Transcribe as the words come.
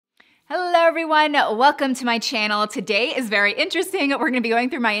everyone, welcome to my channel. Today is very interesting. We're gonna be going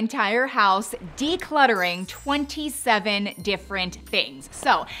through my entire house, decluttering 27 different things.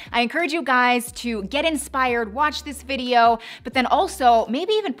 So I encourage you guys to get inspired, watch this video, but then also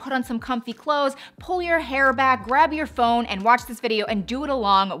maybe even put on some comfy clothes, pull your hair back, grab your phone and watch this video and do it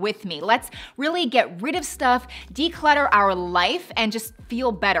along with me. Let's really get rid of stuff, declutter our life, and just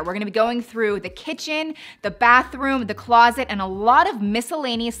feel better. We're gonna be going through the kitchen, the bathroom, the closet, and a lot of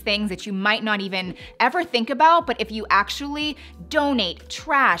miscellaneous things that you might not even ever think about, but if you actually donate,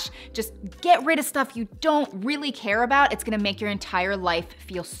 trash, just get rid of stuff you don't really care about, it's gonna make your entire life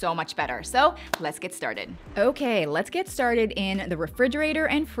feel so much better. So let's get started. Okay, let's get started in the refrigerator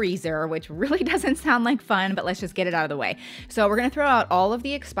and freezer, which really doesn't sound like fun, but let's just get it out of the way. So we're gonna throw out all of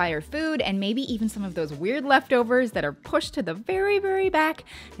the expired food and maybe even some of those weird leftovers that are pushed to the very, very back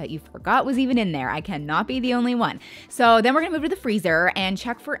that you forgot was even in there. I cannot be the only one. So then we're gonna move to the freezer and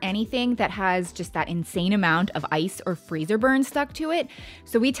check for anything that has just that insane amount of ice or freezer burn stuck to it.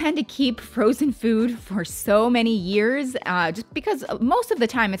 So we tend to keep frozen food for so many years just because most of the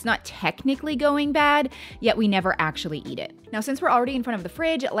time it's not technically going bad, yet we never actually eat it. Now, since we're already in front of the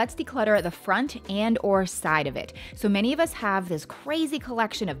fridge, let's declutter the front and or side of it. So many of us have this crazy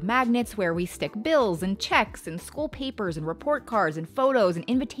collection of magnets where we stick bills and checks and school papers and report cards and photos and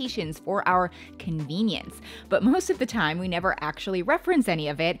invitations for our convenience. But most of the time, we never actually reference any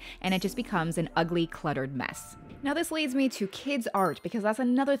of it, and it just becomes an ugly, cluttered mess. Now this leads me to kids' art, because that's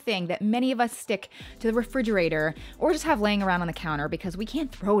another thing that many of us stick to the refrigerator or just have laying around on the counter because we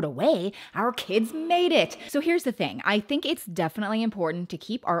can't throw it away. Our kids made it. So here's the thing. I think it's definitely important to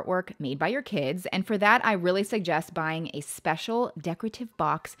keep artwork made by your kids, and for that I really suggest buying a special decorative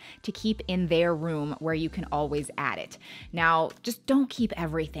box to keep in their room where you can always add it. Now, just don't keep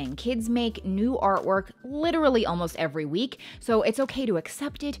everything. Kids make new artwork literally almost every week, so it's okay to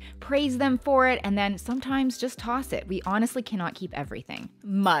accept it, praise them for it, and then sometimes just toss it. We honestly cannot keep everything.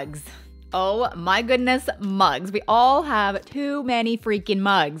 Mugs. Oh my goodness, mugs. We all have too many freaking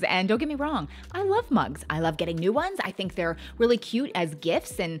mugs. And don't get me wrong, I love mugs. I love getting new ones. I think they're really cute as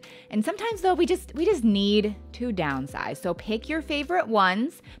gifts. And sometimes though, we just need to downsize. So pick your favorite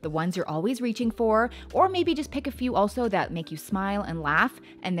ones, the ones you're always reaching for, or maybe just pick a few also that make you smile and laugh,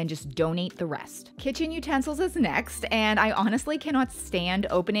 and then just donate the rest. Kitchen utensils is next. And I honestly cannot stand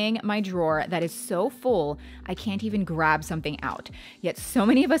opening my drawer that is so full, I can't even grab something out. Yet so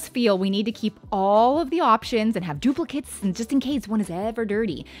many of us feel we need to keep all of the options and have duplicates, and just in case one is ever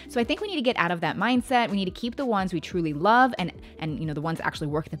dirty. So I think we need to get out of that mindset. We need to keep the ones we truly love and you know, the ones that actually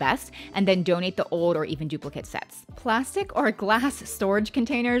work the best, and then donate the old or even duplicate sets. Plastic or glass storage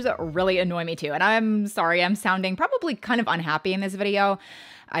containers really annoy me too. And I'm sorry, I'm sounding probably kind of unhappy in this video.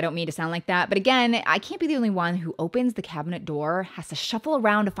 I don't mean to sound like that, but again, I can't be the only one who opens the cabinet door, has to shuffle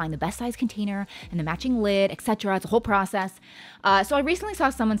around to find the best size container and the matching lid, etc. It's a whole process. So I recently saw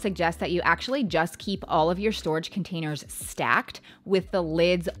someone suggest that you actually just keep all of your storage containers stacked with the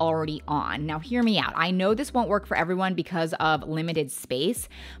lids already on. Now hear me out. I know this won't work for everyone because of limited space,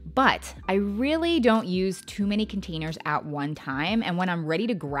 but I really don't use too many containers at one time. And when I'm ready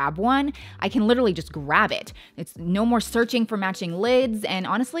to grab one, I can literally just grab it. It's no more searching for matching lids, and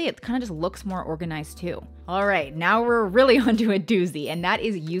honestly, it kind of just looks more organized too. All right, now we're really onto a doozy, and that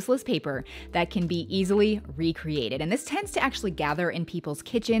is useless paper that can be easily recreated. And this tends to actually gather in people's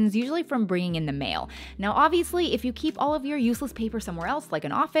kitchens, usually from bringing in the mail. Now, obviously, if you keep all of your useless paper somewhere else, like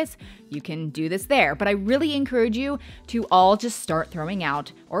an office, you can do this there. But I really encourage you to all just start throwing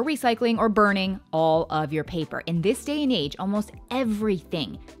out or recycling or burning all of your paper. In this day and age, almost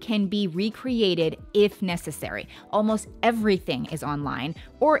everything can be recreated if necessary. Almost everything is online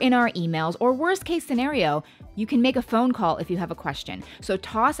or in our emails, or worst case scenario, you can make a phone call if you have a question. So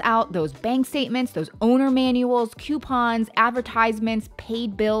toss out those bank statements, those owner manuals, coupons, advertisements,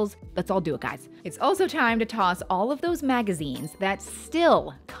 paid bills. Let's all do it, guys. It's also time to toss all of those magazines that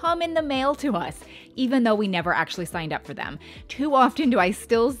still come in the mail to us, even though we never actually signed up for them. Too often do I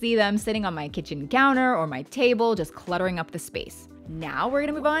still see them sitting on my kitchen counter or my table, just cluttering up the space. Now we're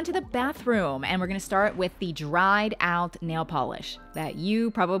gonna move on to the bathroom, and we're gonna start with the dried out nail polish that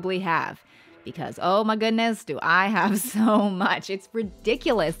you probably have. Because, oh my goodness, do I have so much. It's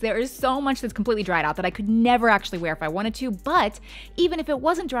ridiculous. There is so much that's completely dried out that I could never actually wear if I wanted to, but even if it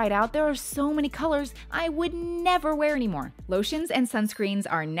wasn't dried out, there are so many colors I would never wear anymore. Lotions and sunscreens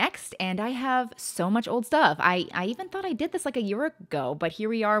are next, and I have so much old stuff. I even thought I did this like a year ago, but here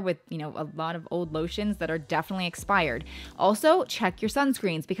we are with, you know, a lot of old lotions that are definitely expired. Also, check your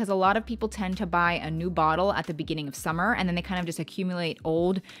sunscreens, because a lot of people tend to buy a new bottle at the beginning of summer, and then they kind of just accumulate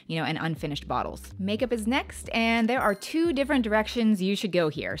old, you know, and unfinished bottles. Makeup is next, and there are two different directions you should go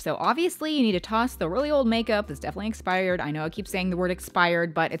here. So obviously you need to toss the really old makeup that's definitely expired. I know I keep saying the word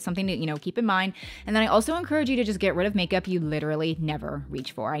expired, but it's something to, keep in mind. And then I also encourage you to just get rid of makeup you literally never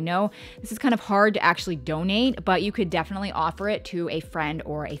reach for. I know this is kind of hard to actually donate, but you could definitely offer it to a friend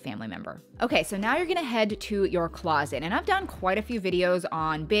or a family member. Okay, so now you're gonna head to your closet, and I've done quite a few videos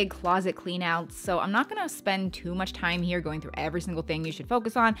on big closet cleanouts, so I'm not gonna spend too much time here going through every single thing you should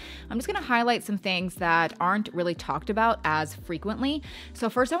focus on. I'm just gonna highlight some things that aren't really talked about as frequently.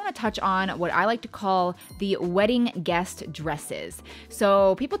 So first I wanna touch on what I like to call the wedding guest dresses.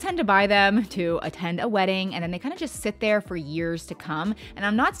 So people tend to buy them to attend a wedding, and then they kind of just sit there for years to come. And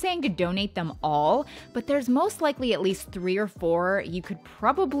I'm not saying to donate them all, but there's most likely at least 3 or 4 you could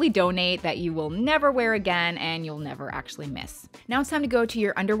probably donate that you will never wear again and you'll never actually miss. Now it's time to go to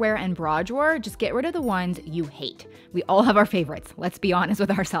your underwear and bra drawer. Just get rid of the ones you hate. We all have our favorites. Let's be honest with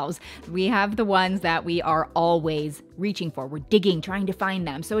ourselves. We have the ones that we are always reaching for. We're digging, trying to find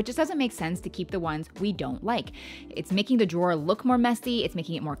them. So it just doesn't make sense to keep the ones we don't like. It's making the drawer look more messy, it's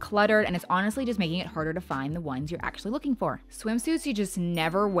making it more cluttered, and it's honestly just making it harder to find the ones you're actually looking for. Swimsuits you just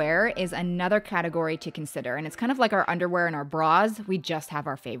never wear is another category to consider, and it's kind of like our underwear and our bras. We just have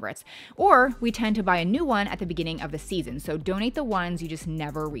our favorites. Or we tend to buy a new one at the beginning of the season, so donate the ones you just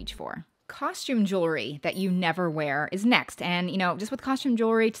never reach for. Costume jewelry that you never wear is next. And just with costume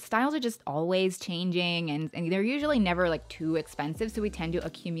jewelry, styles are just always changing, and they're usually never like too expensive, so we tend to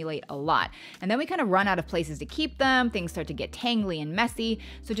accumulate a lot. And then we kind of run out of places to keep them, things start to get tangly and messy,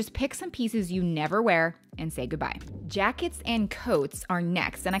 so just pick some pieces you never wear and say goodbye. Jackets and coats are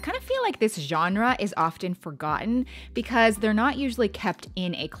next, and I kind of feel like this genre is often forgotten because they're not usually kept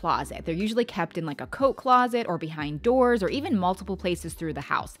in a closet. They're usually kept in like a coat closet or behind doors or even multiple places through the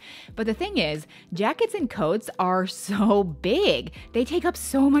house. But the thing is, jackets and coats are so big. They take up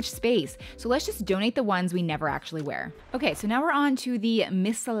so much space. So let's just donate the ones we never actually wear. Okay, so now we're on to the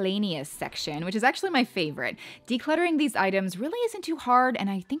miscellaneous section, which is actually my favorite. Decluttering these items really isn't too hard, and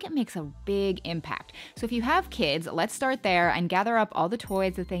I think it makes a big impact. So if you have kids, let's start there and gather up all the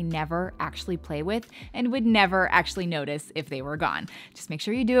toys that they never actually play with and would never actually notice if they were gone. Just make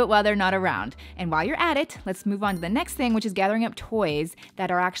sure you do it while they're not around. And while you're at it, let's move on to the next thing, which is gathering up toys that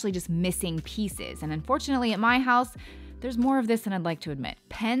are actually just missing pieces. And unfortunately at my house, there's more of this than I'd like to admit.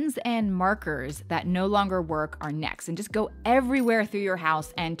 Pens and markers that no longer work are next, and just go everywhere through your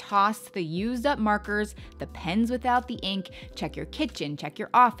house and toss the used up markers, the pens without the ink. Check your kitchen, check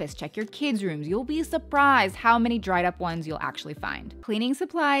your office, check your kids' rooms. You'll be surprised how many dried up ones you'll actually find. Cleaning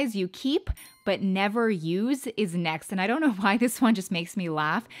supplies you keep but never use is next, and I don't know why this one just makes me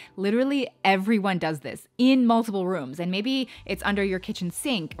laugh. Literally everyone does this in multiple rooms, and maybe it's under your kitchen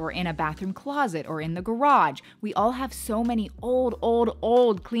sink or in a bathroom closet or in the garage. We all have so many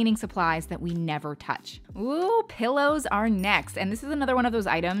old cleaning supplies that we never touch. Ooh, pillows are next, and this is another one of those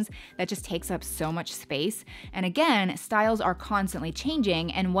items that just takes up so much space. And again, styles are constantly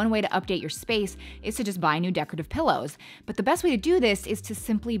changing, and one way to update your space is to just buy new decorative pillows. But the best way to do this is to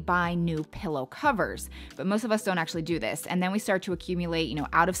simply buy new pillow covers. But most of us don't actually do this, and then we start to accumulate,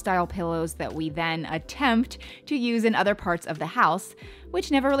 out of style pillows that we then attempt to use in other parts of the house,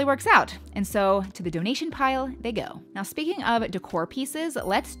 which never really works out. And so to the donation pile they go. Now, speaking of decor pieces,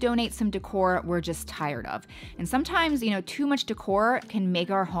 let's donate some decor we're just tired of. And sometimes, too much decor can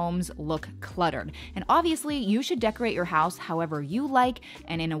make our homes look cluttered. And obviously, you should decorate your house however you like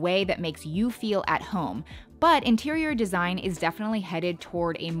and in a way that makes you feel at home. But interior design is definitely headed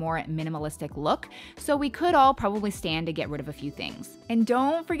toward a more minimalistic look, so we could all probably stand to get rid of a few things. And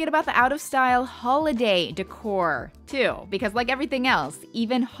don't forget about the out-of-style holiday decor too, because like everything else,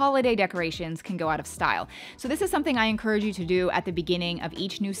 even holiday decorations can go out of style. So this is something I encourage you to do at the beginning of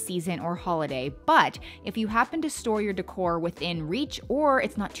each new season or holiday. But if you happen to store your decor within reach, or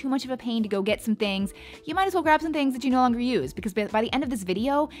it's not too much of a pain to go get some things, you might as well grab some things that you no longer use, because by the end of this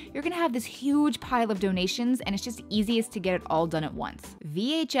video, you're gonna have this huge pile of donations, and it's just easiest to get it all done at once.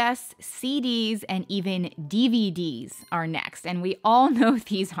 VHS, CDs, and even DVDs are next, and we all know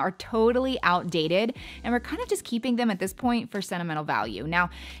these are totally outdated, and we're kind of just keeping them at this point for sentimental value.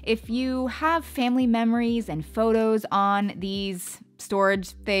 Now, if you have family memories and photos on these storage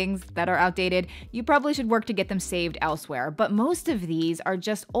things that are outdated, you probably should work to get them saved elsewhere. But most of these are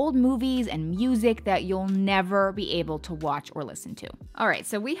just old movies and music that you'll never be able to watch or listen to. All right,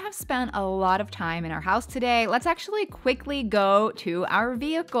 so we have spent a lot of time in our house today. Let's actually quickly go to our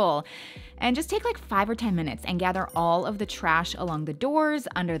vehicle and just take like 5 or 10 minutes and gather all of the trash along the doors,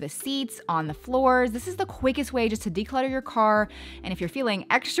 under the seats, on the floors. This is the quickest way just to declutter your car. And if you're feeling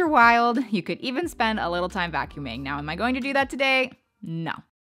extra wild, you could even spend a little time vacuuming. Now, am I going to do that today? No.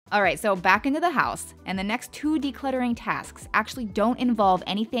 All right, so back into the house, and the next 2 decluttering tasks actually don't involve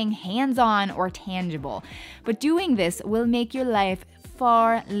anything hands-on or tangible, but doing this will make your life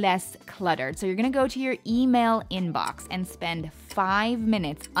far less cluttered. So you're gonna go to your email inbox and spend 5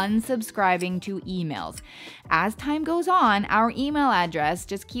 minutes unsubscribing to emails. As time goes on, our email address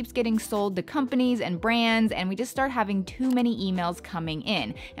just keeps getting sold to companies and brands, and we just start having too many emails coming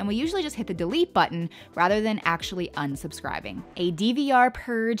in. And we usually just hit the delete button rather than actually unsubscribing. A DVR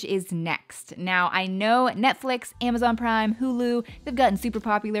purge is next. Now, I know Netflix, Amazon Prime, Hulu, they've gotten super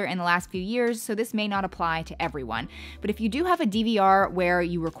popular in the last few years, so this may not apply to everyone. But if you do have a DVR where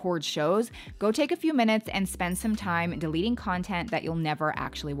you record shows, go take a few minutes and spend some time deleting content that you'll never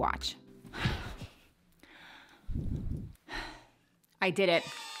actually watch. I did it.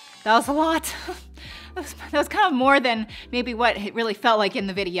 That was a lot. That was kind of more than maybe what it really felt like in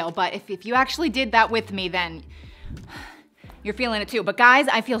the video, but if you actually did that with me, then you're feeling it too. But guys,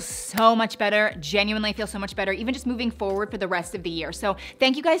 I feel so much better. Genuinely feel so much better, even just moving forward for the rest of the year. So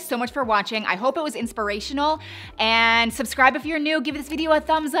thank you guys so much for watching. I hope it was inspirational, and subscribe if you're new, give this video a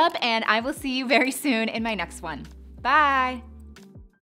thumbs up, and I will see you very soon in my next one. Bye.